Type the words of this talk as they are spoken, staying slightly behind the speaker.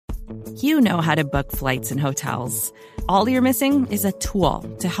You know how to book flights and hotels. All you're missing is a tool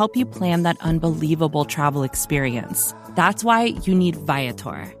to help you plan that unbelievable travel experience. That's why you need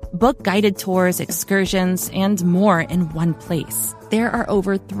Viator. Book guided tours, excursions, and more in one place. There are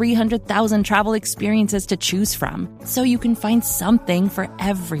over 300,000 travel experiences to choose from, so you can find something for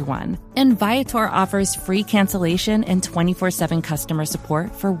everyone. And Viator offers free cancellation and 24/7 customer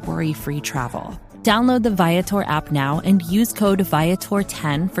support for worry-free travel. Download the Viator app now and use code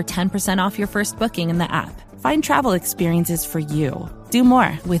Viator10 for 10% off your first booking in the app. Find travel experiences for you. Do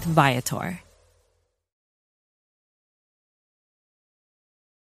more with Viator.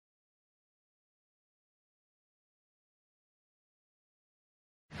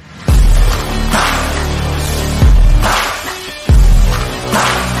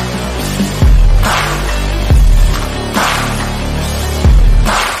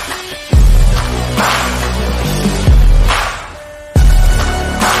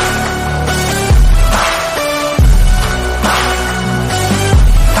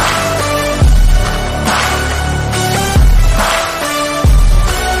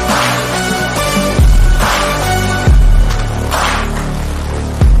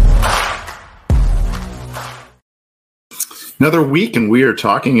 Another week, and we are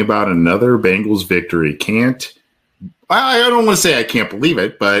talking about another Bengals victory. I don't want to say I can't believe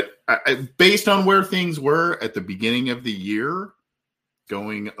it, but based on where things were at the beginning of the year,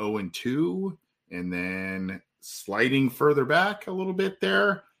 going 0-2, and then sliding further back a little bit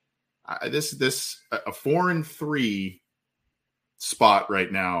there, a 4-3 spot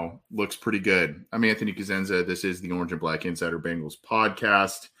right now looks pretty good. I'm Anthony Cosenza. This is the Orange and Black Insider Bengals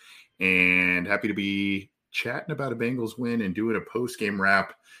podcast, and happy to be chatting about a Bengals win and doing a post-game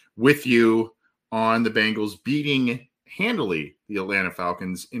wrap with you on the Bengals beating handily the Atlanta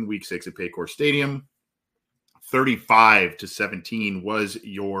Falcons in Week 6 at Paycor Stadium. 35-17 was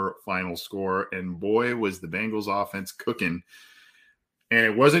your final score, and boy, was the Bengals offense cooking. And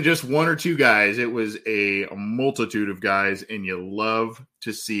it wasn't just one or two guys, it was a multitude of guys, and you love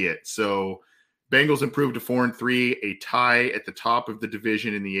to see it. So Bengals improved to 4-3, a tie at the top of the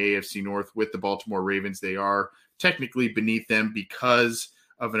division in the AFC North with the Baltimore Ravens. They are technically beneath them because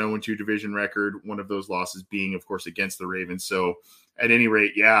of an 0-2 division record, one of those losses being, of course, against the Ravens. So at any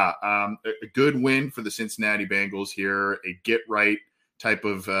rate, a good win for the Cincinnati Bengals here, a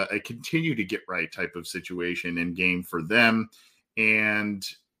continue to get right type of situation and game for them. And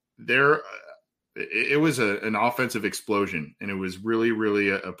it was an offensive explosion, and it was really, really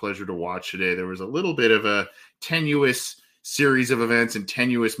a pleasure to watch today. There was a little bit of a tenuous series of events and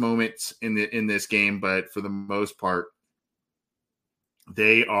tenuous moments in this game, but for the most part,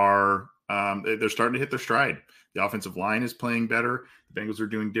 they're starting to hit their stride. The offensive line is playing better. The Bengals are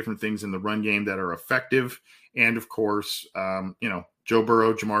doing different things in the run game that are effective, and of course, Joe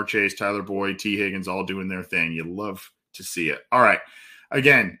Burrow, Jamar Chase, Tyler Boyd, T. Higgins, all doing their thing. You love to see it. All right.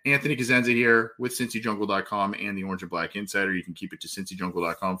 Again, Anthony Cosenza here with CincyJungle.com and the Orange and Black Insider. You can keep it to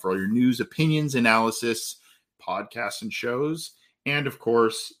CincyJungle.com for all your news, opinions, analysis, podcasts, and shows. And, of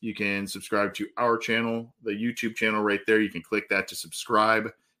course, you can subscribe to our channel, the YouTube channel right there. You can click that to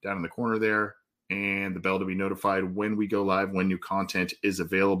subscribe down in the corner there, and the bell to be notified when we go live, when new content is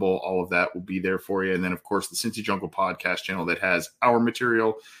available. All of that will be there for you. And then, of course, the Cincy Jungle podcast channel that has our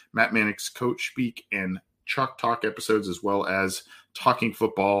material, Matt Mannix Coach Speak, and Chuck Talk episodes, as well as Talking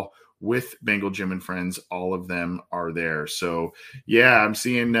Football with Bengal Jim and Friends. All of them are there. So, I'm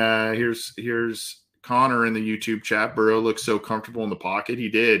seeing here's Connor in the YouTube chat. Burrow looks so comfortable in the pocket. He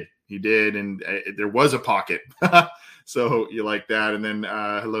did. And there was a pocket. So you like that. And then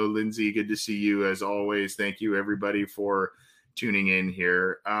hello, Lindsay. Good to see you as always. Thank you, everybody, for tuning in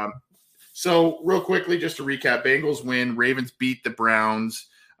here. So real quickly, just to recap, Bengals win. Ravens beat the Browns.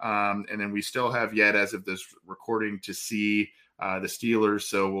 And then we still have yet, as of this recording, to see the Steelers.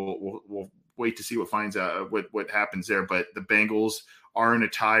 So we'll wait to see what happens there. But the Bengals are in a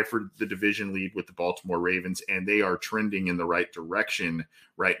tie for the division lead with the Baltimore Ravens, and they are trending in the right direction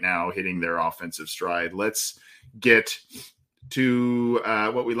right now, hitting their offensive stride. Let's get to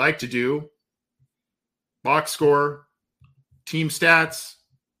what we like to do: box score, team stats,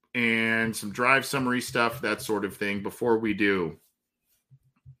 and some drive summary stuff, that sort of thing. Before we do,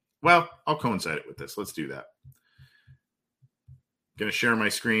 well, I'll coincide it with this. Let's do that. Going to share my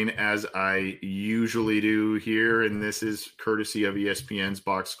screen as I usually do here, and this is courtesy of ESPN's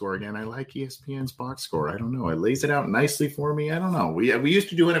box score. Again, I like ESPN's box score. I don't know. It lays it out nicely for me. I don't know. We used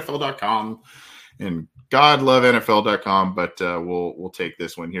to do NFL.com, and God love NFL.com, but we'll take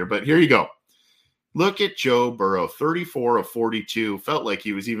this one here. But here you go. Look at Joe Burrow, 34 of 42. Felt like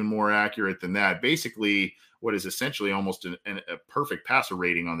he was even more accurate than that. Basically what is essentially almost a perfect passer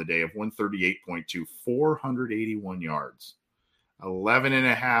rating on the day of 138.2, 481 yards, 11 and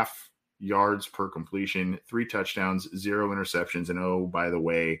a half yards per completion, 3 touchdowns, 0 interceptions. And oh, by the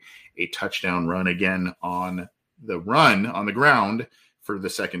way, a touchdown run again on the ground for the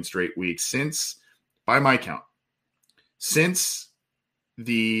second straight week since, by my count, since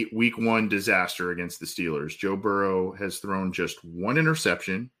the week 1 disaster against the Steelers. Joe Burrow has thrown just 1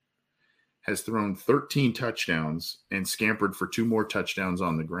 interception, has thrown 13 touchdowns, and scampered for 2 more touchdowns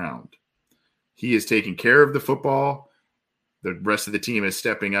on the ground. He is taking care of the football. The rest of the team is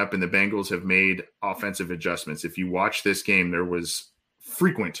stepping up, and the Bengals have made offensive adjustments. If you watch this game, there was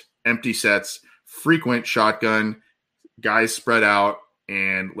frequent empty sets, frequent shotgun, guys spread out,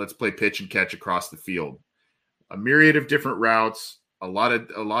 and let's play pitch and catch across the field. A myriad of different routes, a lot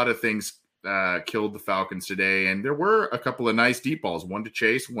of things killed the Falcons today, and there were a couple of nice deep balls, one to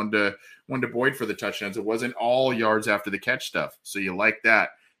Chase, one to Boyd for the touchdowns. It wasn't all yards after the catch stuff, so you like that.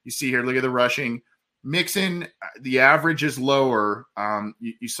 You see here, look at the rushing. Mixon, the average is lower.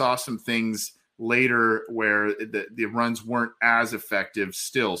 You saw some things later where the runs weren't as effective.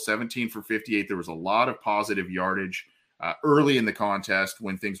 Still, 17 for 58. There was a lot of positive yardage early in the contest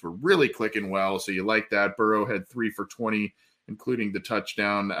when things were really clicking well, so you like that. Burrow had 3 for 20, including the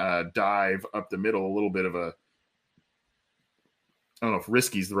touchdown dive up the middle, a little bit of a, I don't know if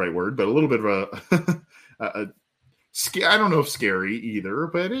risky is the right word, but a little bit of I don't know if scary either,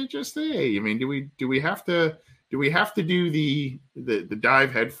 but it just, hey, I mean, do we have to do the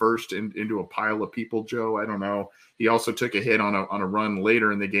dive head first into a pile of people, Joe? I don't know. He also took a hit on a run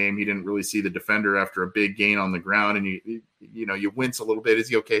later in the game. He didn't really see the defender after a big gain on the ground, and you wince a little bit. Is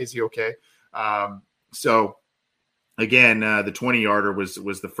he okay? Is he okay? So again, the 20-yarder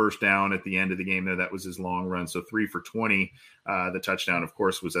was the first down at the end of the game there. That was his long run. So 3 for 20. The touchdown, of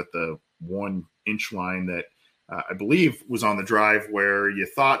course, was at the 1-inch line that I believe was on the drive where you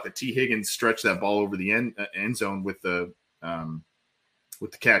thought that T. Higgins stretched that ball over the end zone with the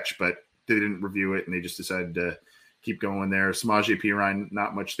catch, but they didn't review it, and they just decided to keep going there. Samaje Perine,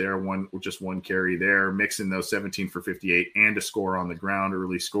 not much there, just one carry there. Mixon, though, 17 for 58 and a score on the ground,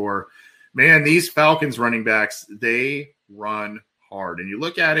 early score. Man, these Falcons running backs, they run hard. And you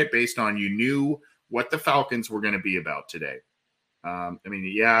look at it based on you knew what the Falcons were going to be about today. I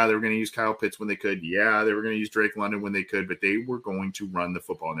mean, yeah, they were going to use Kyle Pitts when they could. Yeah, they were going to use Drake London when they could, but they were going to run the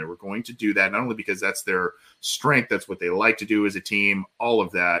football, and they were going to do that not only because that's their strength, that's what they like to do as a team, all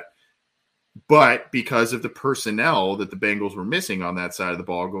of that, but because of the personnel that the Bengals were missing on that side of the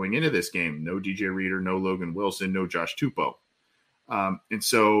ball going into this game. No DJ Reader, no Logan Wilson, no Josh Tupou. And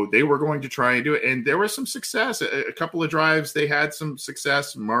so they were going to try and do it, and there was some success. A couple of drives, they had some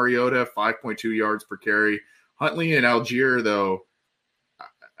success. Mariota, 5.2 yards per carry. Huntley and Algier, though,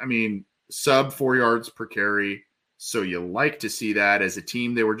 I mean, sub 4 yards per carry. So you like to see that. As a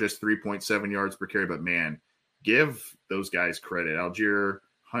team, they were just 3.7 yards per carry. But, man, give those guys credit. Algier,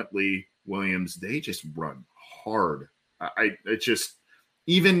 Huntley, Williams, they just run hard. It just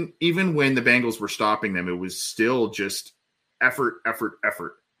even when the Bengals were stopping them, it was still just effort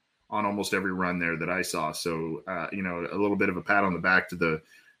on almost every run there that I saw. So, a little bit of a pat on the back to the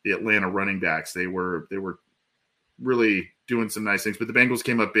Atlanta running backs. They were really doing some nice things, but the Bengals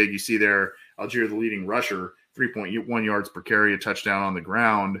came up big. You see there, Algier, the leading rusher, 3.1 yards per carry, a touchdown on the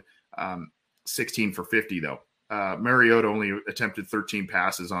ground, 16 for 50 though. Mariota only attempted 13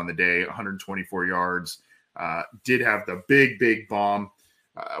 passes on the day, 124 yards, did have the big bomb,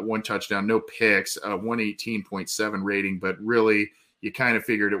 1 touchdown, no picks, 118.7 rating, but really you kind of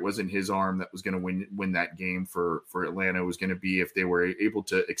figured it wasn't his arm that was going to win that game for Atlanta. It was going to be if they were able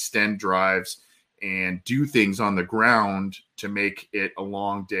to extend drives and do things on the ground to make it a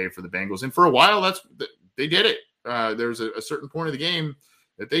long day for the Bengals. And for a while, they did it. There's a certain point of the game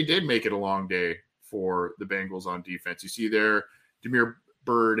that they did make it a long day for the Bengals on defense. You see there, Damiere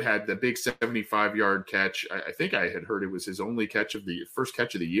Byrd had the big 75-yard catch. I think I had heard it was his only first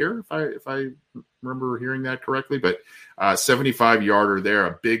catch of the year, if I remember hearing that correctly. But 75-yarder there,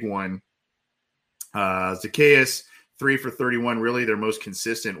 a big one. Zacchaeus, 3 for 31, really their most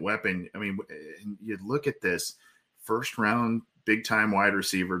consistent weapon. I mean, you look at this first-round big-time wide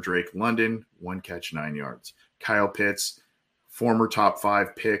receiver, Drake London, 1 catch, 9 yards. Kyle Pitts, former top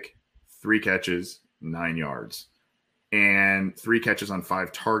 5 pick, 3 catches, 9 yards. And 3 catches on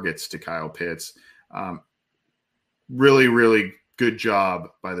 5 targets to Kyle Pitts. Really, really good job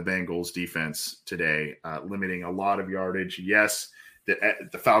by the Bengals defense today, limiting a lot of yardage. Yes,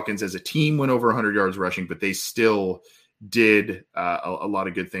 the Falcons as a team went over 100 yards rushing, but they still did a lot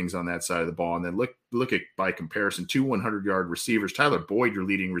of good things on that side of the ball. And then look at, by comparison, 2 100-yard receivers. Tyler Boyd, your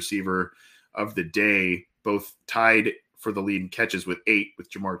leading receiver of the day, both tied for the lead in catches with 8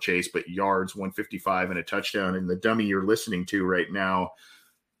 with Ja'Marr Chase, but yards 155 and a touchdown. And the dummy you're listening to right now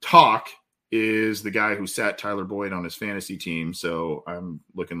talk is the guy who sat Tyler Boyd on his fantasy team. So I'm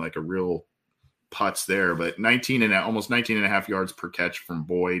looking like a real putz there, but almost 19 and a half yards per catch from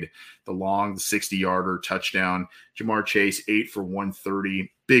Boyd. The 60-yarder touchdown. Ja'Marr Chase 8 for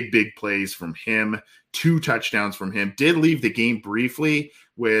 130. Big plays from him. 2 touchdowns from him. Did leave the game briefly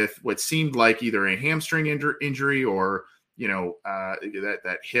with what seemed like either a hamstring injury or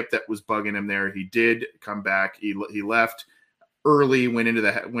that hip that was bugging him there. He did come back. He left early, went into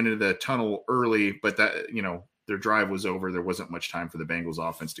the tunnel early, but that their drive was over. There wasn't much time for the Bengals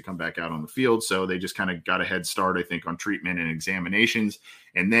offense to come back out on the field, so they just kind of got a head start, I think, on treatment and examinations.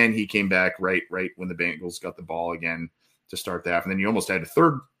 And then he came back right when the Bengals got the ball again to start the half. And then you almost had a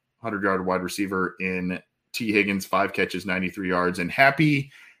third 100-yard wide receiver in T. Higgins, 5 catches, 93 yards, and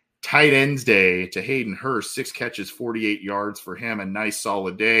happy tight ends day to Hayden Hurst, 6 catches, 48 yards for him. A nice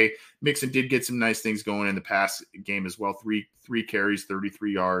solid day. Mixon did get some nice things going in the pass game as well. Three carries,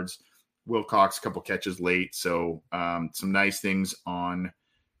 33 yards. Wilcox, a couple catches late. So some nice things on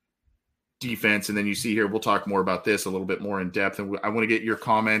defense. And then you see here, we'll talk more about this a little bit more in depth. And I want to get your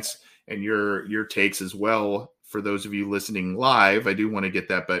comments and your takes as well. For those of you listening live, I do want to get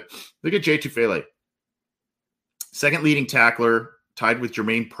that. But look at Jay Tufele. Second leading tackler, tied with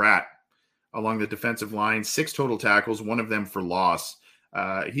Jermaine Pratt along the defensive line. 6 total tackles, 1 of them for loss.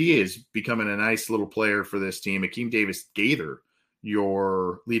 He is becoming a nice little player for this team. Akeem Davis-Gaither,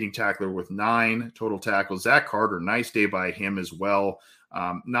 your leading tackler with 9 total tackles. Zach Carter, nice day by him as well.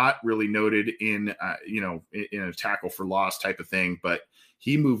 Not really noted in a tackle for loss type of thing, but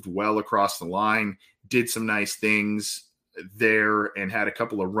he moved well across the line, did some nice things there, and had a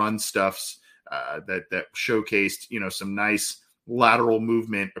couple of run stuffs that showcased, some nice lateral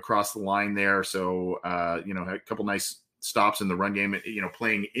movement across the line there. So, had a couple nice stops in the run game,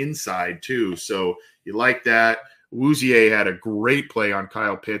 playing inside too. So you like that. Wouzier had a great play on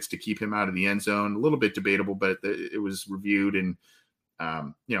Kyle Pitts to keep him out of the end zone. A little bit debatable, but it was reviewed, and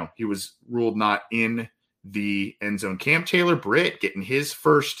he was ruled not in the end zone. Cam Taylor-Britt getting his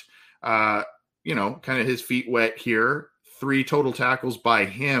first, kind of his feet wet here. 3 total tackles by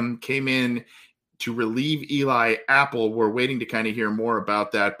him. Came in to relieve Eli Apple. We're waiting to kind of hear more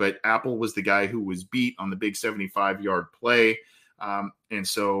about that, but Apple was the guy who was beat on the big 75-yard play. And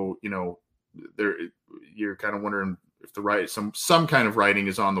so, there you're kind of wondering if some kind of writing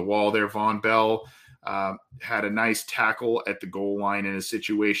is on the wall there. Von Bell had a nice tackle at the goal line in a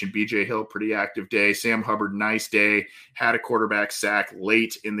situation. BJ Hill, pretty active day. Sam Hubbard, nice day. Had a quarterback sack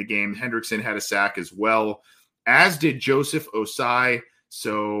late in the game. Hendrickson had a sack as well, as did Joseph Osai.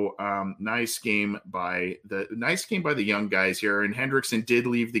 So nice game by the young guys here. And Hendrickson did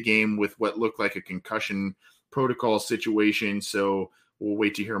leave the game with what looked like a concussion protocol situation. So we'll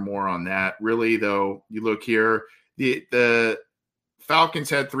wait to hear more on that. Really, though, you look here, the Falcons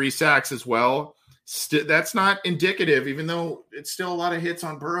had 3 sacks as well. That's not indicative, even though it's still a lot of hits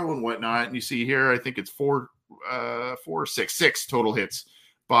on Burrow and whatnot. And you see here, I think it's 6 total hits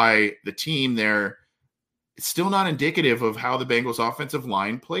by the team there. It's still not indicative of how the Bengals offensive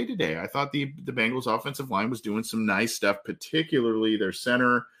line played today. I thought the Bengals offensive line was doing some nice stuff, particularly their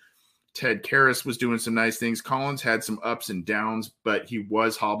center. Ted Karras was doing some nice things. Collins had some ups and downs, but he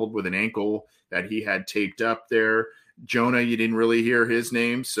was hobbled with an ankle that he had taped up there. Jonah, you didn't really hear his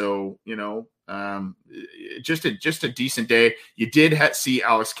name. So, just a decent day. You did see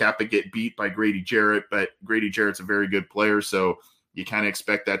Alex Kappa get beat by Grady Jarrett, but Grady Jarrett's a very good player. So you kind of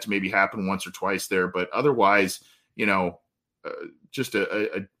expect that to maybe happen once or twice there. But otherwise, just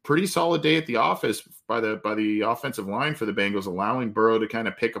a pretty solid day at the office by the offensive line for the Bengals, allowing Burrow to kind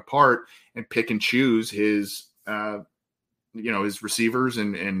of pick apart and pick and choose his receivers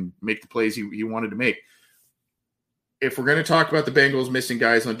and make the plays he wanted to make. If we're going to talk about the Bengals missing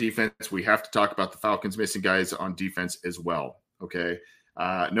guys on defense, we have to talk about the Falcons missing guys on defense as well. Okay.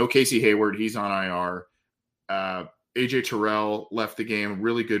 No Casey Hayward. He's on IR. AJ Terrell left the game.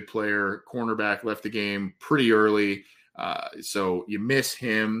 Really good player. Cornerback left the game pretty early. So you miss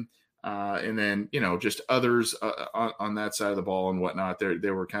him. And then, just others on that side of the ball and whatnot. They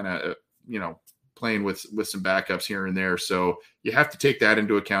were kind of, playing with some backups here and there. So you have to take that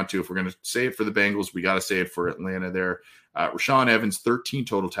into account too. If we're going to say it for the Bengals, we got to say it for Atlanta there. Rashaan Evans, 13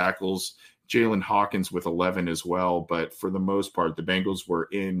 total tackles. Jalen Hawkins with 11 as well. But for the most part, the Bengals were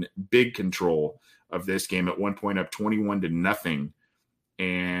in big control of this game, at one point up 21-0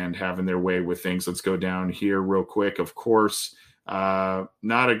 and having their way with things. Let's go down here real quick. Of course, not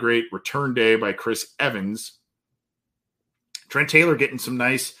a great return day by Chris Evans. Trent Taylor getting some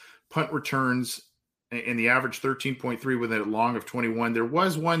nice punt returns and the average 13.3 with a long of 21. There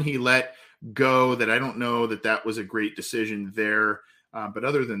was one he let go that I don't know that was a great decision there. But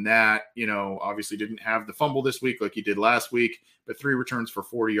other than that, obviously didn't have the fumble this week like he did last week, but 3 returns for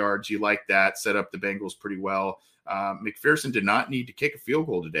 40 yards. You like that. Set up the Bengals pretty well. McPherson did not need to kick a field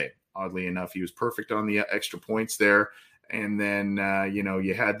goal today. Oddly enough, he was perfect on the extra points there. And then,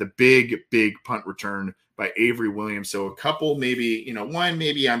 you had the big punt return by Avery Williams. So a couple, maybe I'm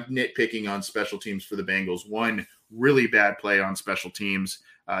nitpicking on special teams for the Bengals. One really bad play on special teams.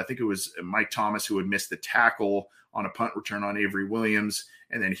 I think it was Mike Thomas who had missed the tackle on a punt return on Avery Williams.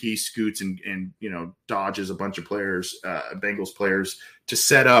 And then he scoots and dodges a bunch of players, Bengals players, to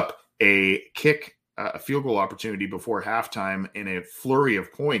set up a field goal opportunity before halftime in a flurry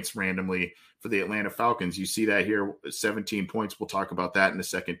of points randomly for the Atlanta Falcons. You see that here, 17 points. We'll talk about that in a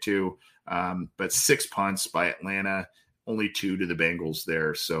second too. But 6 punts by Atlanta, only 2 to the Bengals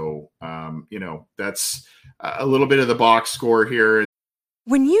there. So, that's a little bit of the box score here.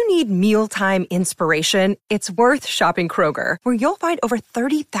 When you need mealtime inspiration, it's worth shopping Kroger, where you'll find over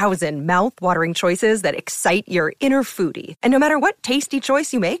 30,000 mouth-watering choices that excite your inner foodie. And no matter what tasty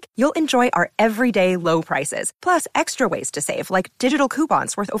choice you make, you'll enjoy our everyday low prices, plus extra ways to save, like digital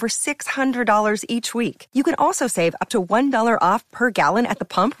coupons worth over $600 each week. You can also save up to $1 off per gallon at the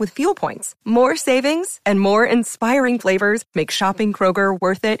pump with fuel points. More savings and more inspiring flavors make shopping Kroger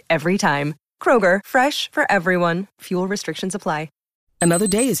worth it every time. Kroger, fresh for everyone. Fuel restrictions apply. Another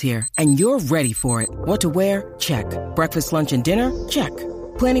day is here, and you're ready for it. What to wear? Check. Breakfast, lunch, and dinner? Check.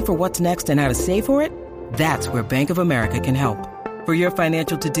 Planning for what's next and how to save for it? That's where Bank of America can help. For your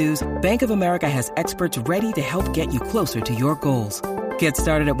financial to-dos, Bank of America has experts ready to help get you closer to your goals. Get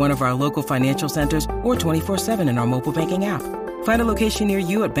started at one of our local financial centers or 24/7 in our mobile banking app. Find a location near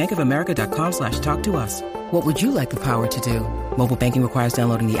you at bankofamerica.com/talktous. What would you like the power to do? Mobile banking requires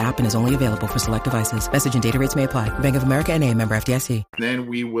downloading the app and is only available for select devices. Message and data rates may apply. Bank of America NA, member FDIC. Then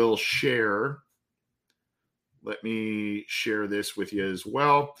we will share. Let me share this with you as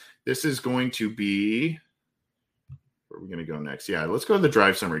well. This is going to be, where are we going to go next? Yeah, let's go to the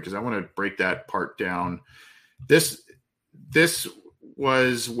drive summary because I want to break that part down. This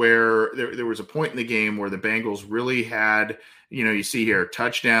was where there was a point in the game where the Bengals really had, you see here,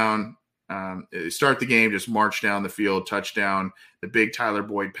 touchdown. Start the game, just march down the field, touchdown, the big Tyler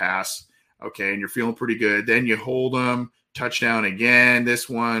Boyd pass. Okay, and you're feeling pretty good. Then you hold them, touchdown again. This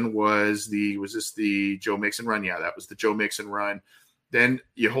one was this the Joe Mixon run? Yeah, that was the Joe Mixon run. Then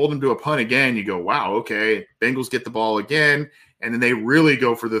you hold them to a punt again. You go, wow, okay. Bengals get the ball again, and then they really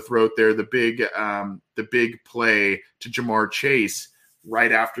go for the throat there. The big play to Jamar Chase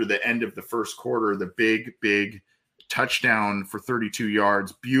right after the end of the first quarter. The big touchdown for 32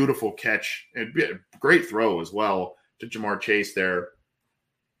 yards. Beautiful catch and great throw as well to Jamar Chase there.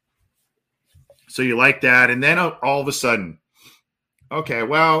 So you like that. And then all of a sudden, okay,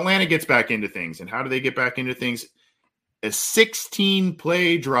 well, Atlanta gets back into things. And how do they get back into things? A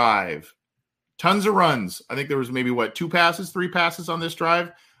 16-play drive. Tons of runs. I think there was maybe, 3 passes on this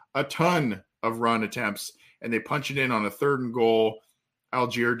drive? A ton of run attempts. And they punch it in on a 3rd and goal.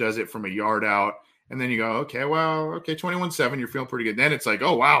 Algier does it from a yard out. And then you go, 21-7, you're feeling pretty good. Then it's like,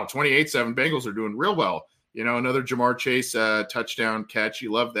 oh, wow, 28-7, Bengals are doing real well. Another Jamar Chase touchdown catch. You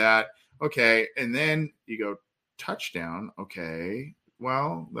love that. Okay, and then you go, touchdown. Okay,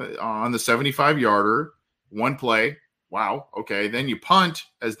 well, on the 75-yarder, one play. Wow, okay. Then you punt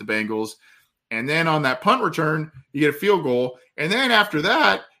as the Bengals. And then on that punt return, you get a field goal. And then after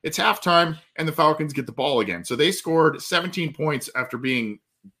that, it's halftime, and the Falcons get the ball again. So they scored 17 points after being,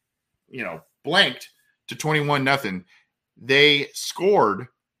 blanked to 21-0. They scored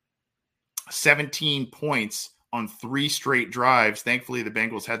 17 points on 3 straight drives. Thankfully, the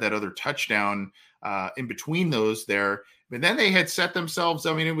Bengals had that other touchdown in between those there. But then they had set themselves,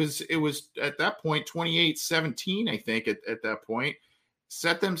 it was at that point 28-17, I think, at that point.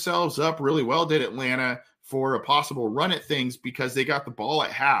 Set themselves up really well, did Atlanta, for a possible run at things because they got the ball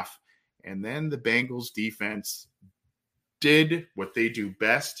at half. And then the Bengals defense did what they do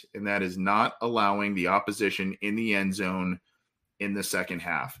best, and that is not allowing the opposition in the end zone in the second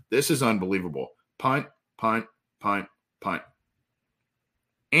half. This is unbelievable. Punt, punt, punt, punt.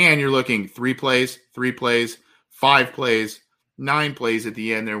 And you're looking 3 plays, 5 plays, 9 plays at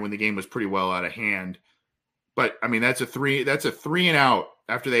the end there when the game was pretty well out of hand. But that's a 3 and out.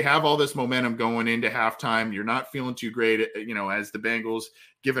 After they have all this momentum going into halftime, you're not feeling too great, as the Bengals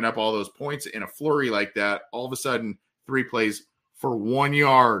giving up all those points in a flurry like that. All of a sudden, 3 plays for 1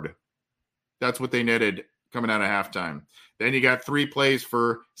 yard. That's what they netted coming out of halftime. Then you got 3 plays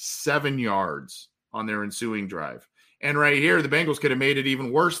for 7 yards on their ensuing drive. And right here, the Bengals could have made it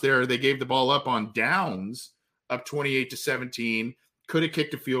even worse there. They gave the ball up on downs, up 28-17, could have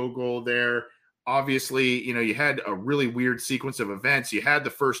kicked a field goal there. Obviously, you had a really weird sequence of events. You had the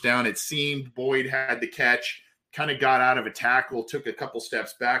first down. It seemed Boyd had the catch, kind of got out of a tackle, took a couple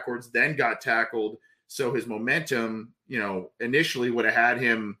steps backwards, then got tackled. So his momentum, initially would have had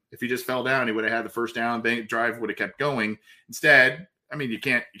him, if he just fell down, he would have had the first down, drive would have kept going. Instead, you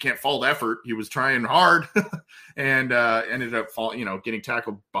can't fault effort. He was trying hard and ended up getting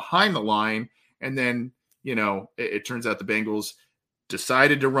tackled behind the line. And then, it turns out the Bengals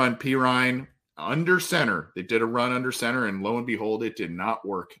decided to run Pirine under center. They did a run under center, and lo and behold, it did not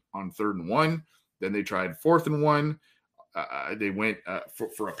work on 3rd and 1. Then they tried 4th and 1. They went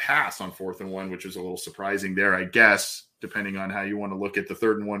for a pass on 4th and 1, which was a little surprising there, I guess, depending on how you want to look at the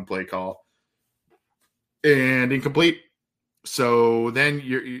 3rd and 1 play call. And incomplete. So then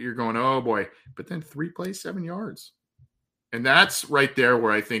you're going, oh boy, but then 3 plays, 7 yards. And that's right there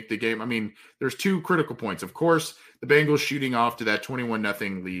where I think the game, there's 2 critical points. Of course, the Bengals shooting off to that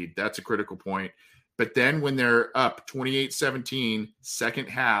 21-0 lead. That's a critical point. But then when they're up 28-17, second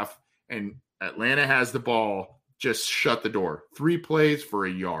half, and Atlanta has the ball, just shut the door. 3 plays for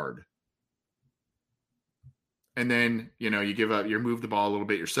a yard. And then, you give up, you move the ball a little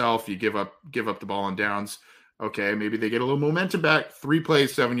bit yourself. You give up the ball on downs. Okay, maybe they get a little momentum back. 3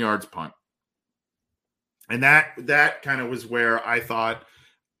 plays, 7 yards, punt. And that kind of was where I thought,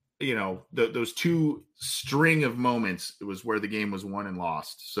 those 2 string of moments, it was where the game was won and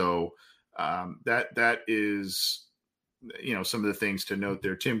lost. So that is, some of the things to note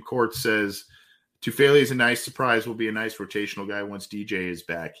there. Tim Court says, Tufele is a nice surprise, will be a nice rotational guy once DJ is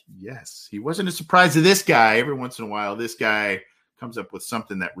back. Yes, he wasn't a surprise to this guy. Every once in a while, this guy comes up with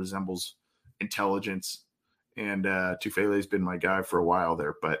something that resembles intelligence. And Tufele has been my guy for a while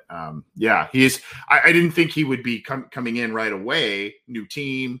there. But, I didn't think he would be coming in right away, new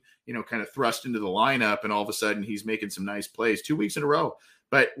team, kind of thrust into the lineup, and all of a sudden he's making some nice plays 2 weeks in a row.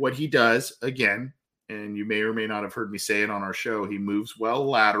 But what he does, again, and you may or may not have heard me say it on our show, he moves well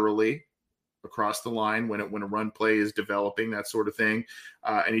laterally across the line when a run play is developing, that sort of thing.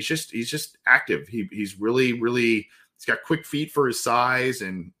 And he's just active. He's really, really – he's got quick feet for his size,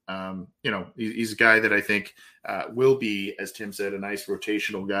 and he's a guy that I think will be, as Tim said, a nice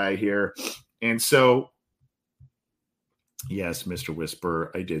rotational guy here. And so, yes, Mr.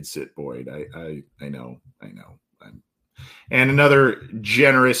 Whisper, I did sit Boyd. I know. And another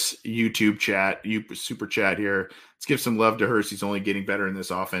generous YouTube chat, super chat here. Let's give some love to Hurst. He's only getting better in this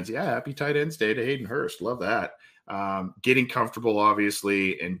offense. Yeah, happy tight ends day to Hayden Hurst. Love that. Getting comfortable,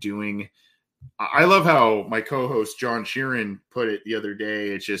 obviously, and doing. I love how my co-host John Sheeran put it the other day.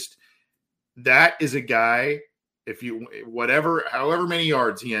 It's just, that is a guy, however many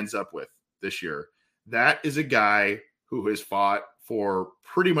yards he ends up with this year, that is a guy who has fought for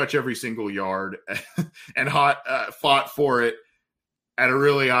pretty much every single yard and fought for it at a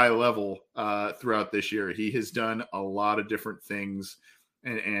really high level throughout this year. He has done a lot of different things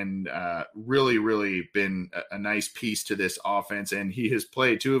and really, really been a nice piece to this offense. And he has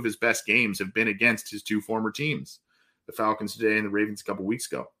played 2 of his best games have been against his 2 former teams, the Falcons today and the Ravens a couple weeks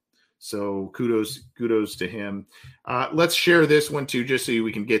ago. So kudos to him. Let's share this one too, just so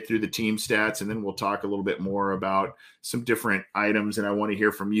we can get through the team stats, and then we'll talk a little bit more about some different items. And I want to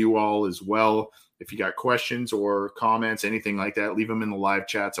hear from you all as well. If you got questions or comments, anything like that, leave them in the live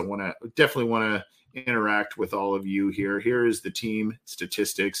chats. I definitely want to interact with all of you here. Here is the team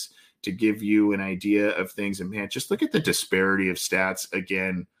statistics to give you an idea of things. And man, just look at the disparity of stats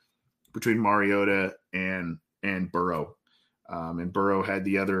again between Mariota and Burrow. And Burrow had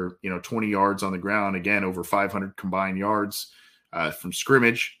the other, 20 yards on the ground, again, over 500 combined yards from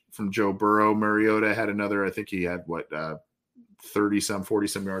scrimmage from Joe Burrow. Mariota had another, I think he had 40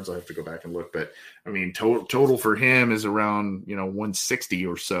 some yards. I have to go back and look, but total for him is around, 160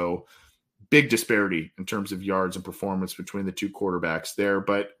 or so. Big disparity in terms of yards and performance between the 2 quarterbacks there.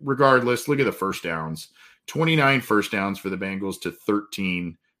 But regardless, look at the first downs. 29 first downs for the Bengals to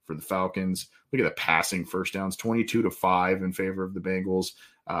 13 for the Falcons. Look at the passing first downs, 22-5 in favor of the Bengals.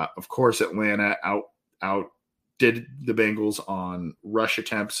 Of course, Atlanta out did the Bengals on rush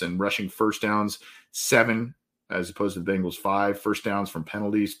attempts and rushing first downs, 7 as opposed to the Bengals 5. First downs from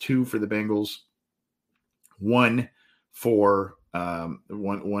penalties, 2 for the Bengals, 1 for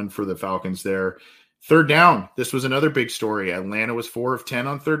the Falcons there. Third down, this was another big story. Atlanta was 4 of 10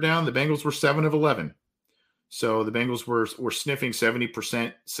 on third down. The Bengals were 7 of 11. So the Bengals were sniffing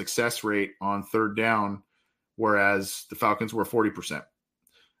 70% success rate on third down, whereas the Falcons were 40%.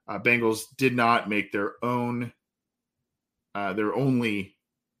 Bengals did not make their only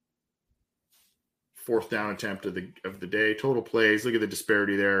fourth down attempt of the day. Total plays, look at the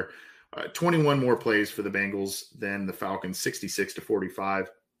disparity there. 21 more plays for the Bengals than the Falcons, 66-45.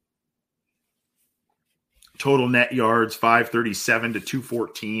 Total net yards, 537 to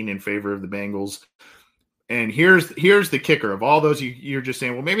 214 in favor of the Bengals. And here's the kicker of all those. You're just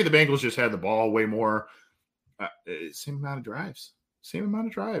saying, well, maybe the Bengals just had the ball way more. Same amount of drives.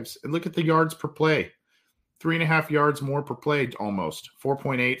 And look at the yards per play. 3.5 yards more per play, almost.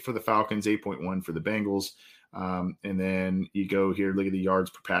 4.8 for the Falcons, 8.1 for the Bengals. And then you go here, look at the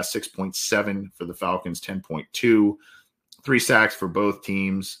yards per pass, 6.7 for the Falcons, 10.2. 3 sacks for both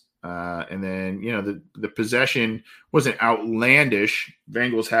teams. And then, the possession wasn't outlandish.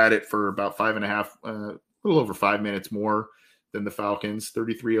 Bengals had it for about 5.5, a little over 5 minutes more than the Falcons,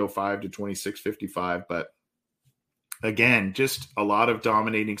 33:05 to 26:55. But again, just a lot of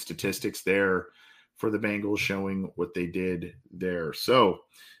dominating statistics there for the Bengals, showing what they did there. So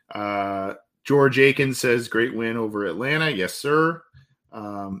George Aiken says, great win over Atlanta. Yes, sir.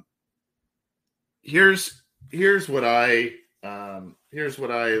 Here's what I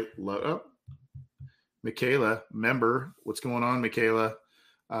love. Oh, Michaela, member, what's going on, Michaela?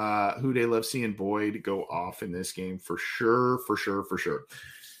 Who they love seeing Boyd go off in this game for sure.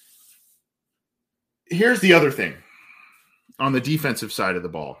 Here's the other thing on the defensive side of the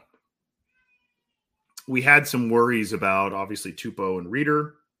ball. We had some worries about, obviously, Tupou and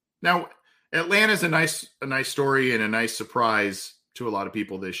Reeder. Now, Atlanta's a nice story and a nice surprise to a lot of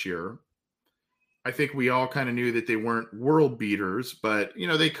people this year. I think we all kind of knew that they weren't world beaters, but,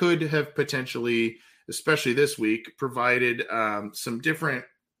 they could have potentially, especially this week, provided some different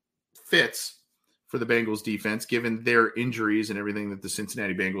fits for the Bengals defense, given their injuries and everything that the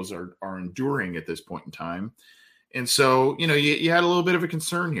Cincinnati Bengals are enduring at this point in time. And so, you had a little bit of a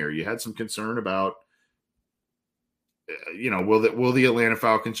concern here. You had some concern about, will the Atlanta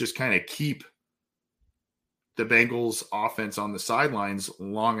Falcons just kind of keep the Bengals offense on the sidelines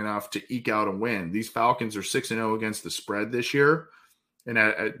long enough to eke out a win? These Falcons are 6-0 against the spread this year, and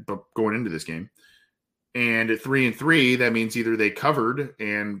but going into this game, and at 3-3, that means either they covered,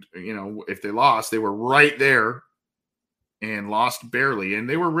 and if they lost, they were right there and lost barely, and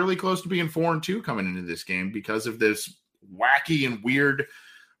they were really close to being 4-2 coming into this game because of this wacky and weird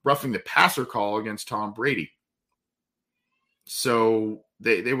roughing the passer call against Tom Brady. So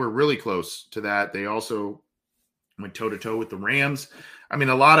they were really close to that. They also went toe-to-toe with the Rams. I mean,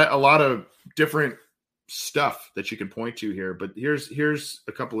 a lot of different stuff that you can point to here, but here's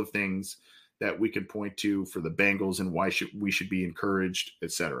a couple of things that we could point to for the Bengals and why we should be encouraged,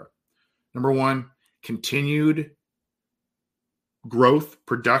 etc. Number one, continued growth,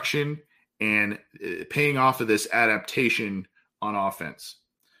 production, and paying off of this adaptation on offense.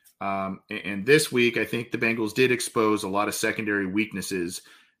 And this week, I think the Bengals did expose a lot of secondary weaknesses,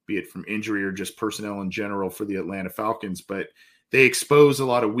 be it from injury or just personnel in general for the Atlanta Falcons. But they expose a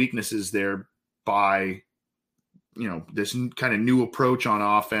lot of weaknesses there by, this kind of new approach on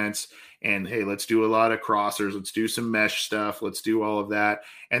offense. And, hey, let's do a lot of crossers. Let's do some mesh stuff. Let's do all of that.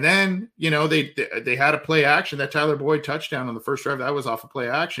 And then, they had a play action. That Tyler Boyd touchdown on the first drive, that was off of play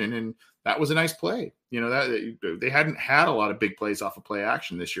action. And that was a nice play. That they hadn't had a lot of big plays off of play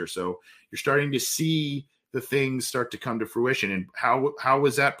action this year. So you're starting to see the things start to come to fruition. And how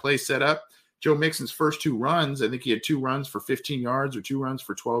was that play set up? Joe Mixon's first 2 runs, I think he had 2 runs for 15 yards or 2 runs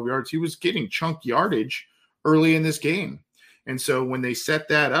for 12 yards. He was getting chunk yardage early in this game. And so when they set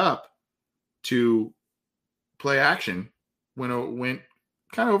that up to play action, when it went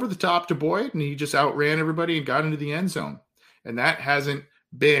kind of over the top to Boyd, and he just outran everybody and got into the end zone. And that hasn't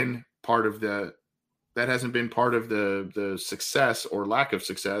been part of the success or lack of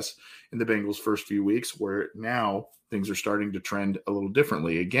success in the Bengals' first few weeks, where now things are starting to trend a little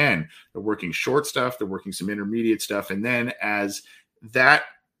differently. Again, they're working short stuff, they're working some intermediate stuff. And then as that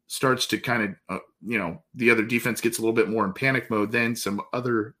starts to kind of, the other defense gets a little bit more in panic mode, then some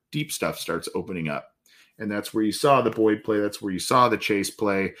other deep stuff starts opening up. And that's where you saw the Boyd play. That's where you saw the Chase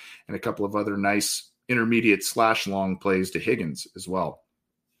play and a couple of other nice intermediate / long plays to Higgins as well.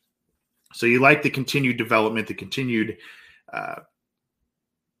 So you like the continued development, the continued,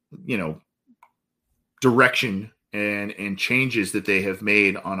 direction and changes that they have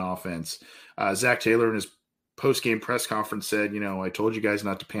made on offense. Zach Taylor in his post-game press conference said, I told you guys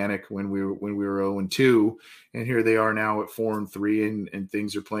not to panic when we were 0-2, and here they are now at 4-3, and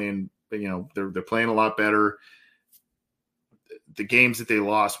things are playing. They're playing a lot better. The games that they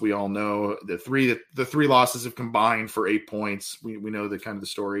lost, we all know the three losses have combined for 8 points. We know the kind of the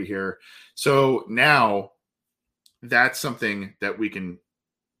story here. So now that's something that we can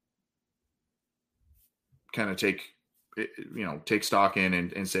kind of take take stock in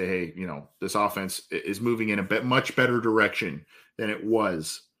and say, hey, this offense is moving in a much better direction than it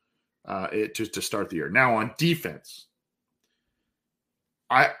was to start the year. Now on defense,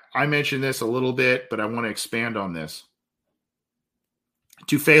 I mentioned this a little bit, but I want to expand on this.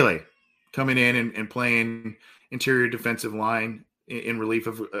 Tufele coming in and playing interior defensive line in relief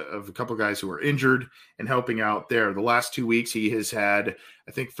of a couple of guys who were injured and helping out there. The last 2 weeks, he has had,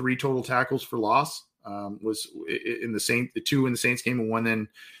 I think, 3 total tackles for loss. Was in the 2 in the Saints game and 1 then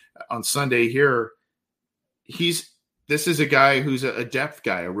on Sunday here. This is a guy who's a depth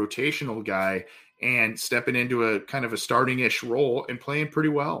guy, a rotational guy, and stepping into a kind of a starting-ish role and playing pretty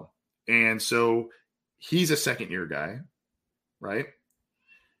well. And so he's a second-year guy, right?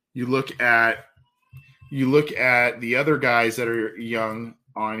 You look at the other guys that are young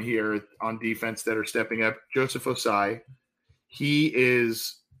on here on defense that are stepping up. Joseph Osai, he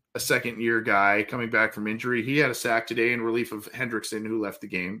is a second-year guy coming back from injury. He had a sack today in relief of Hendrickson, who left the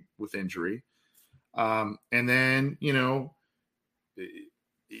game with injury. And then,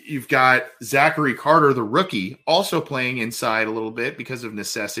 you've got Zachary Carter, the rookie, also playing inside a little bit because of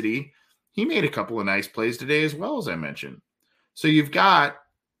necessity. He made a couple of nice plays today as well, as I mentioned. So you've got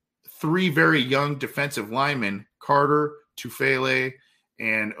 3 very young defensive linemen, Carter, Tufele,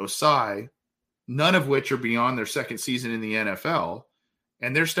 and Osai, none of which are beyond their second season in the NFL.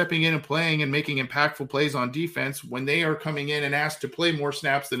 And they're stepping in and playing and making impactful plays on defense when they are coming in and asked to play more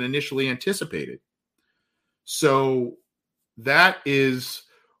snaps than initially anticipated. So that is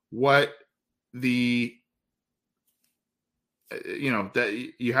what that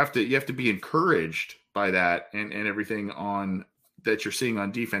you have to be encouraged by that and everything on that you're seeing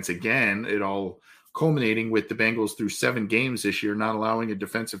on defense. Again, it all culminating with the Bengals through 7 games this year, not allowing a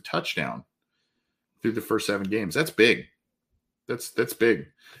defensive touchdown through the first 7 games. That's big. That's big.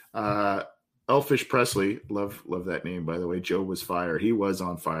 Elfish Presley, love that name, by the way. Joe was fire. He was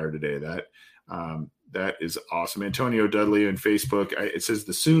on fire today. That is awesome. Antonio Dudley on Facebook. It says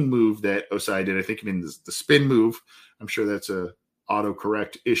the soon move that Osai did. I think the spin move. I'm sure that's a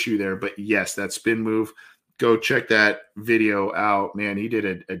autocorrect issue there, but yes, that spin move. Go check that video out, man. He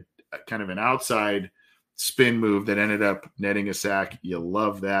did a kind of an outside spin move that ended up netting a sack. You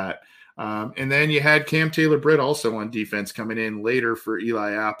love that. And then you had Cam Taylor-Britt also on defense coming in later for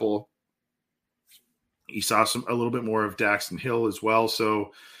Eli Apple. You saw a little bit more of Daxton Hill as well.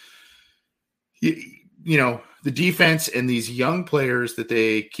 So, the defense and these young players that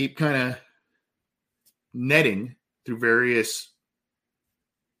they keep kind of netting through various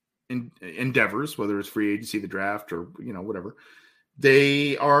endeavors, whether it's free agency, the draft, or whatever,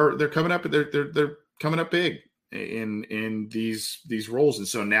 they're coming up. They're coming up big in these roles, and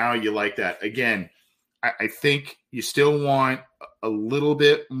so now you like that again. I think you still want a little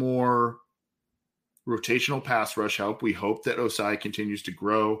bit more rotational pass rush help. We hope that Osai continues to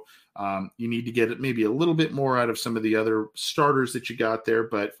grow. You need to get maybe a little bit more out of some of the other starters that you got there,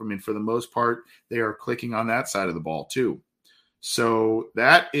 but for the most part, they are clicking on that side of the ball too. So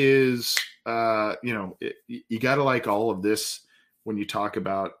that is, you got to like all of this when you talk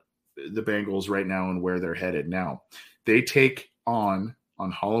about the Bengals right now and where they're headed. Now, they take on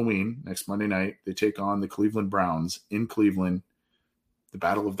Halloween, next Monday night, they take on the Cleveland Browns in Cleveland, the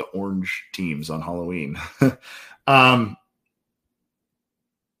battle of the orange teams on Halloween.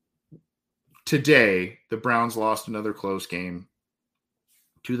 Today, the Browns lost another close game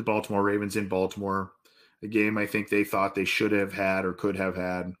to the Baltimore Ravens in Baltimore, a game I think they thought they should have had or could have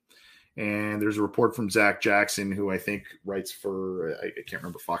had. And there's a report from Zach Jackson, who I think writes for, I can't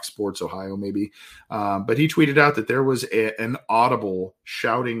remember, Fox Sports Ohio maybe. But he tweeted out that there was an audible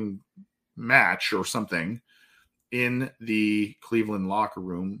shouting match or something in the Cleveland locker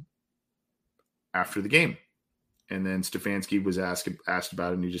room after the game. And then Stefanski was asked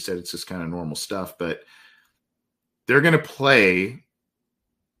about it, and he just said it's just kind of normal stuff. But they're going to play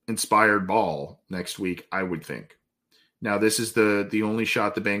inspired ball next week, I would think. Now, this is the only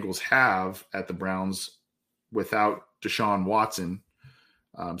shot the Bengals have at the Browns without Deshaun Watson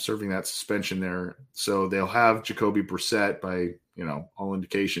serving that suspension there. So they'll have Jacoby Brissett by, all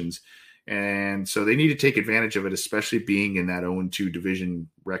indications. And so they need to take advantage of it, especially being in that 0-2 division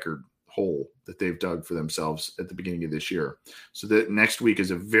record hole that they've dug for themselves at the beginning of this year. So that next week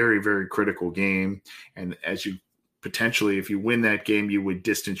is a very, very critical game. And as you potentially, if you win that game, you would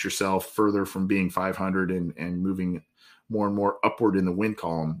distance yourself further from being 500 and moving more and more upward in the win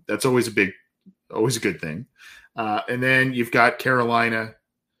column. That's always a good thing. And then you've got Carolina.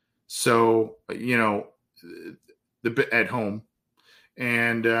 So, at home.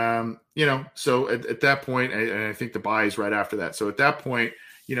 And, so at that point, and I think the bye is right after that. So at that point,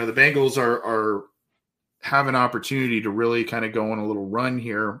 the Bengals are have an opportunity to really kind of go on a little run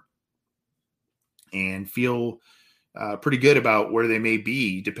here and feel pretty good about where they may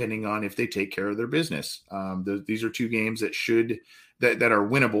be, depending on if they take care of their business. These are two games that are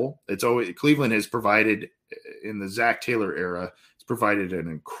winnable. It's always Cleveland has provided in the Zach Taylor era. It's provided an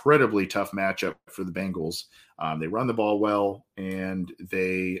incredibly tough matchup for the Bengals. They run the ball well and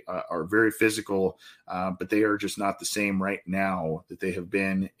they are very physical, but they are just not the same right now that they have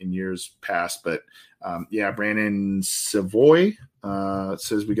been in years past. But Brandon Savoy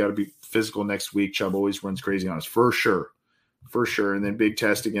says we got to be physical next week. Chubb always runs crazy on us for sure. And then big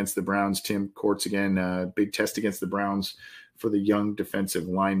test against the Browns. Tim Courts again, big test against the Browns for the young defensive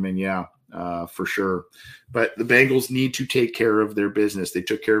lineman. Yeah, for sure. But the Bengals need to take care of their business. They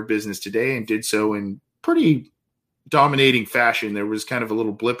took care of business today and did so in pretty dominating fashion. There was kind of a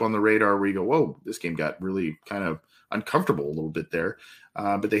little blip on the radar where you go, whoa, this game got really kind of uncomfortable a little bit there.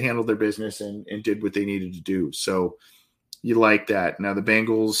 But they handled their business and did what they needed to do. So you like that. Now the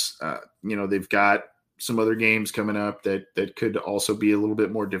Bengals, they've got some other games coming up that could also be a little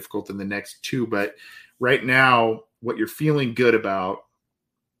bit more difficult than the next two. But right now, what you're feeling good about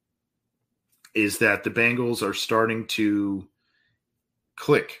is that the Bengals are starting to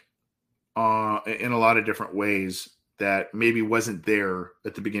click in a lot of different ways that maybe wasn't there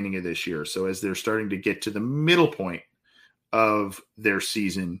at the beginning of this year. So as they're starting to get to the middle point of their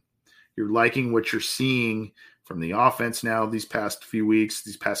season, you're liking what you're seeing from the offense now these past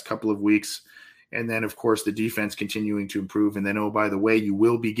couple of weeks. And then, of course, the defense continuing to improve. And then, oh, by the way, you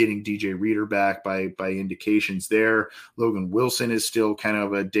will be getting DJ Reader back by indications there. Logan Wilson is still kind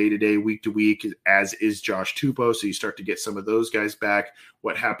of a day-to-day, week-to-week, as is Josh Tupou. So you start to get some of those guys back.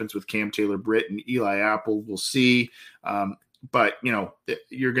 What happens with Cam Taylor-Britt and Eli Apple, we'll see. But,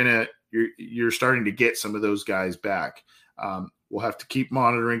 you're starting to get some of those guys back. We'll have to keep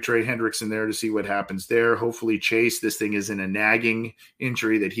monitoring Trey Hendrickson there to see what happens there. Hopefully Chase, this thing isn't a nagging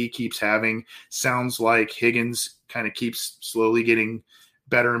injury that he keeps having. Sounds like Higgins kind of keeps slowly getting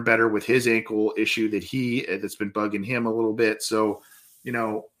better and better with his ankle issue that's been bugging him a little bit. So,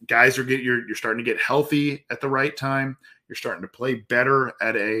 guys you're starting to get healthy at the right time. You're starting to play better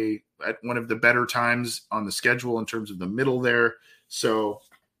at one of the better times on the schedule in terms of the middle there. So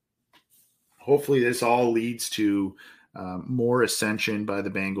hopefully this all leads to more ascension by the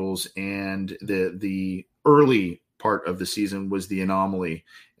Bengals, and the early part of the season was the anomaly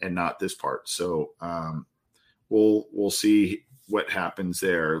and not this part. So we'll see what happens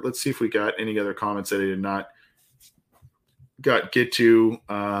there. Let's see if we got any other comments that I did not get to.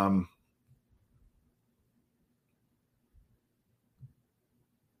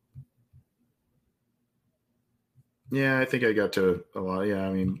 Yeah, I think I got to a lot. Yeah, I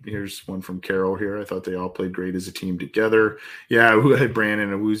mean, here's one from Carol here. I thought they all played great as a team together. Yeah, who had Brandon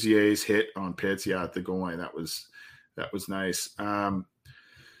Awuzie's hit on Pitts? Yeah, at the goal line. That was nice.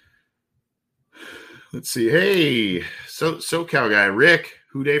 Let's see. Hey, SoCal guy, Rick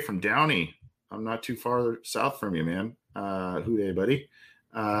Houday from Downey. I'm not too far south from you, man. Houday, buddy.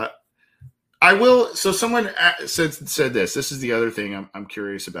 I will. So someone said this. This is the other thing I'm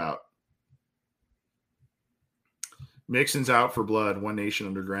curious about. Mixon's out for blood, One Nation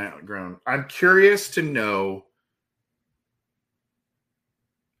Underground. I'm curious to know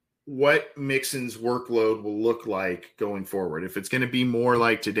what Mixon's workload will look like going forward. If it's going to be more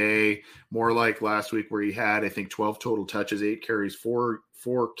like today, more like last week where he had, I think, 12 total touches, 8 carries, 4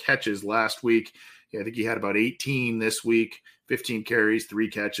 catches last week. Yeah, I think he had about 18 this week, 15 carries, 3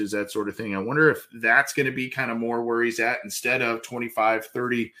 catches, that sort of thing. I wonder if that's going to be kind of more where he's at instead of 25,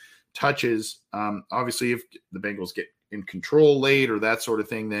 30 touches. Obviously, if the Bengals get in control late or that sort of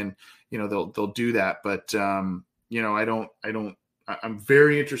thing, then they'll do that. But I'm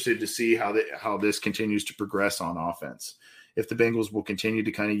very interested to see how this continues to progress on offense. If the Bengals will continue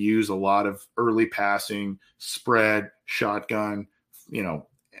to kind of use a lot of early passing, spread, shotgun,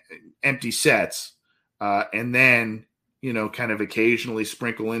 empty sets, and then kind of occasionally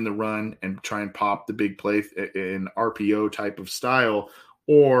sprinkle in the run and try and pop the big play in RPO type of style,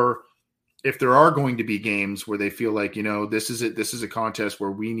 or if there are going to be games where they feel like, this is a contest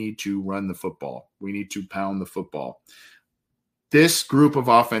where we need to run the football. We need to pound the football. This group of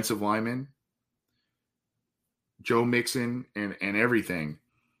offensive linemen, Joe Mixon and everything,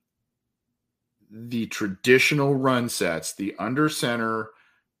 the traditional run sets, the under center,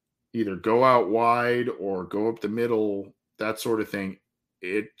 either go out wide or go up the middle, that sort of thing,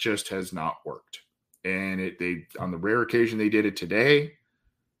 it just has not worked. And they on the rare occasion they did it today,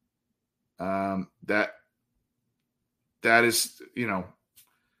 that is,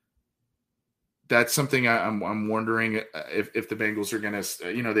 that's something I'm wondering if the Bengals are going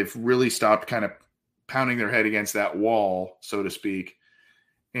to, they've really stopped kind of pounding their head against that wall, so to speak.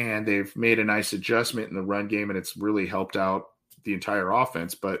 And they've made a nice adjustment in the run game, and it's really helped out the entire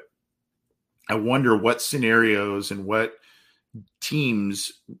offense. But I wonder what scenarios and what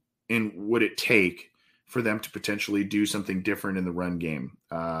teams would it take for them to potentially do something different in the run game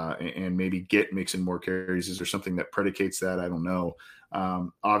and maybe get Mixon more carries. Is there something that predicates that? I don't know.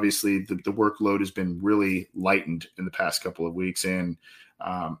 Obviously, the workload has been really lightened in the past couple of weeks, and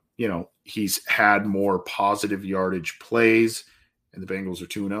he's had more positive yardage plays, and the Bengals are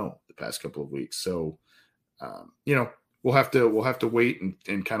 2-0 the past couple of weeks. So, we'll have to wait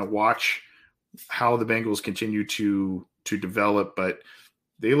and kind of watch how the Bengals continue to develop, but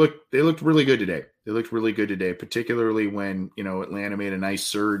they looked really good today. They looked really good today, particularly when, Atlanta made a nice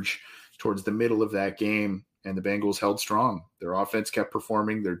surge towards the middle of that game, and the Bengals held strong. Their offense kept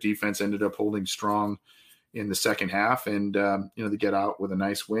performing. Their defense ended up holding strong in the second half, and they get out with a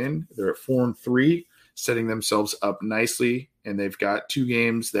nice win. They're at 4-3, setting themselves up nicely, and they've got 2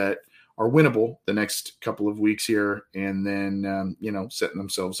 games that are winnable the next couple of weeks here, and then setting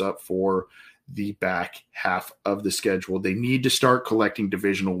themselves up for the back half of the schedule. They need to start collecting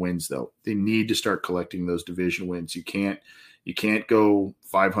divisional wins, though. They need to start collecting those division wins. You can't go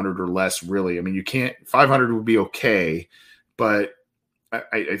 500 or less, really. I mean, you can't. 500 would be okay, but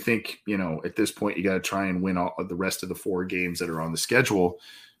I think at this point you got to try and win all of the rest of the 4 games that are on the schedule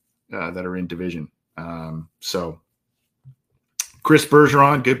that are in division. So Chris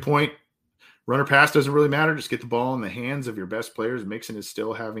Bergeron, good point. Runner pass doesn't really matter. Just get the ball in the hands of your best players. Mixon is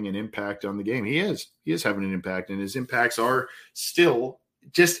still having an impact on the game. He is having an impact, and his impacts are still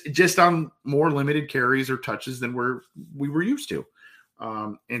just on more limited carries or touches than we were used to.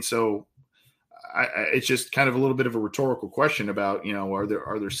 And so it's just kind of a little bit of a rhetorical question about, are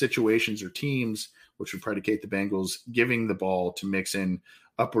there situations or teams which would predicate the Bengals giving the ball to Mixon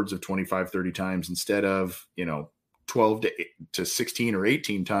upwards of 25, 30 times instead of, 12 to 16 or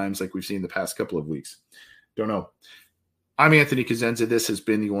 18 times like we've seen the past couple of weeks. Don't know. I'm Anthony Cosenza. This has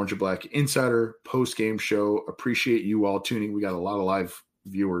been the Orange and Black Insider post-game show. Appreciate you all tuning. We got a lot of live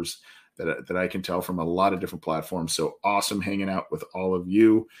viewers that I can tell from a lot of different platforms. So awesome hanging out with all of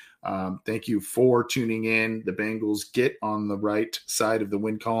you. Thank you for tuning in. The Bengals get on the right side of the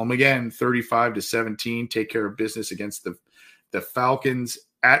win column again, 35-17. Take care of business against the Falcons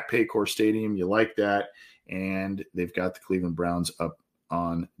at Paycor Stadium. You like that. And they've got the Cleveland Browns up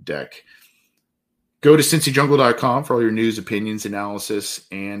on deck. Go to CincyJungle.com for all your news, opinions, analysis,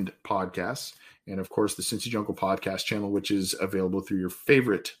 and podcasts. And, of course, the Cincy Jungle podcast channel, which is available through your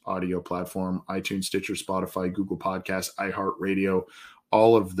favorite audio platform, iTunes, Stitcher, Spotify, Google Podcasts, iHeartRadio,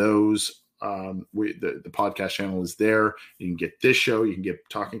 all of those. The podcast channel is there. You can get this show. You can get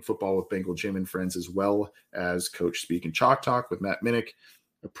Talking Football with Bengal Jim and Friends, as well as Coach Speak and Chalk Talk with Matt Minnick.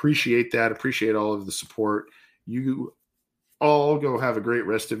 Appreciate that. Appreciate all of the support. You all go have a great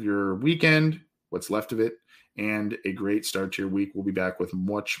rest of your weekend, what's left of it, and a great start to your week. We'll be back with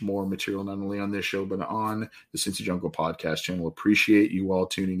much more material, not only on this show, but on the Cincy Jungle podcast channel. Appreciate you all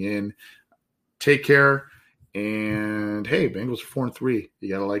tuning in. Take care. And, hey, Bengals are 4-3. You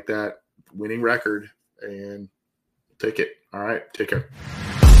got to like that winning record, and take it. All right. Take care.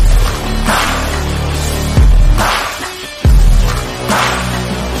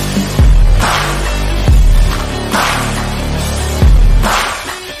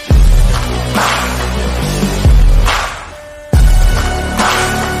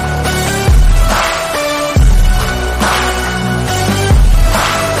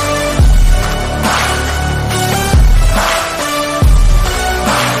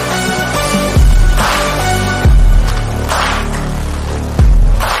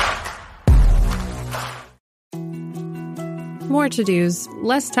 More to-dos,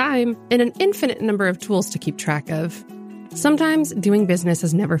 less time, and an infinite number of tools to keep track of. Sometimes doing business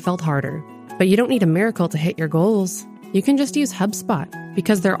has never felt harder, but you don't need a miracle to hit your goals. You can just use HubSpot,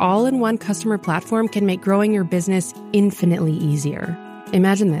 because their all-in-one customer platform can make growing your business infinitely easier.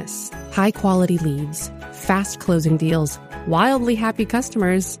 Imagine this: high-quality leads, fast closing deals, wildly happy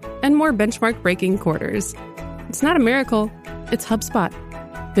customers, and more benchmark-breaking quarters. It's not a miracle, it's HubSpot.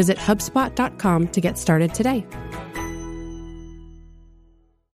 Visit HubSpot.com to get started today.